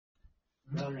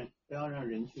不要让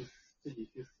人去自己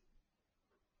去死。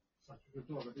就是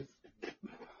多少个 disk，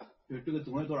 就是这个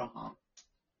总共有多少行，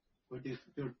不是 disk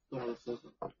就是多少个 source，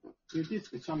因为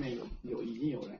disk 上面已经有了。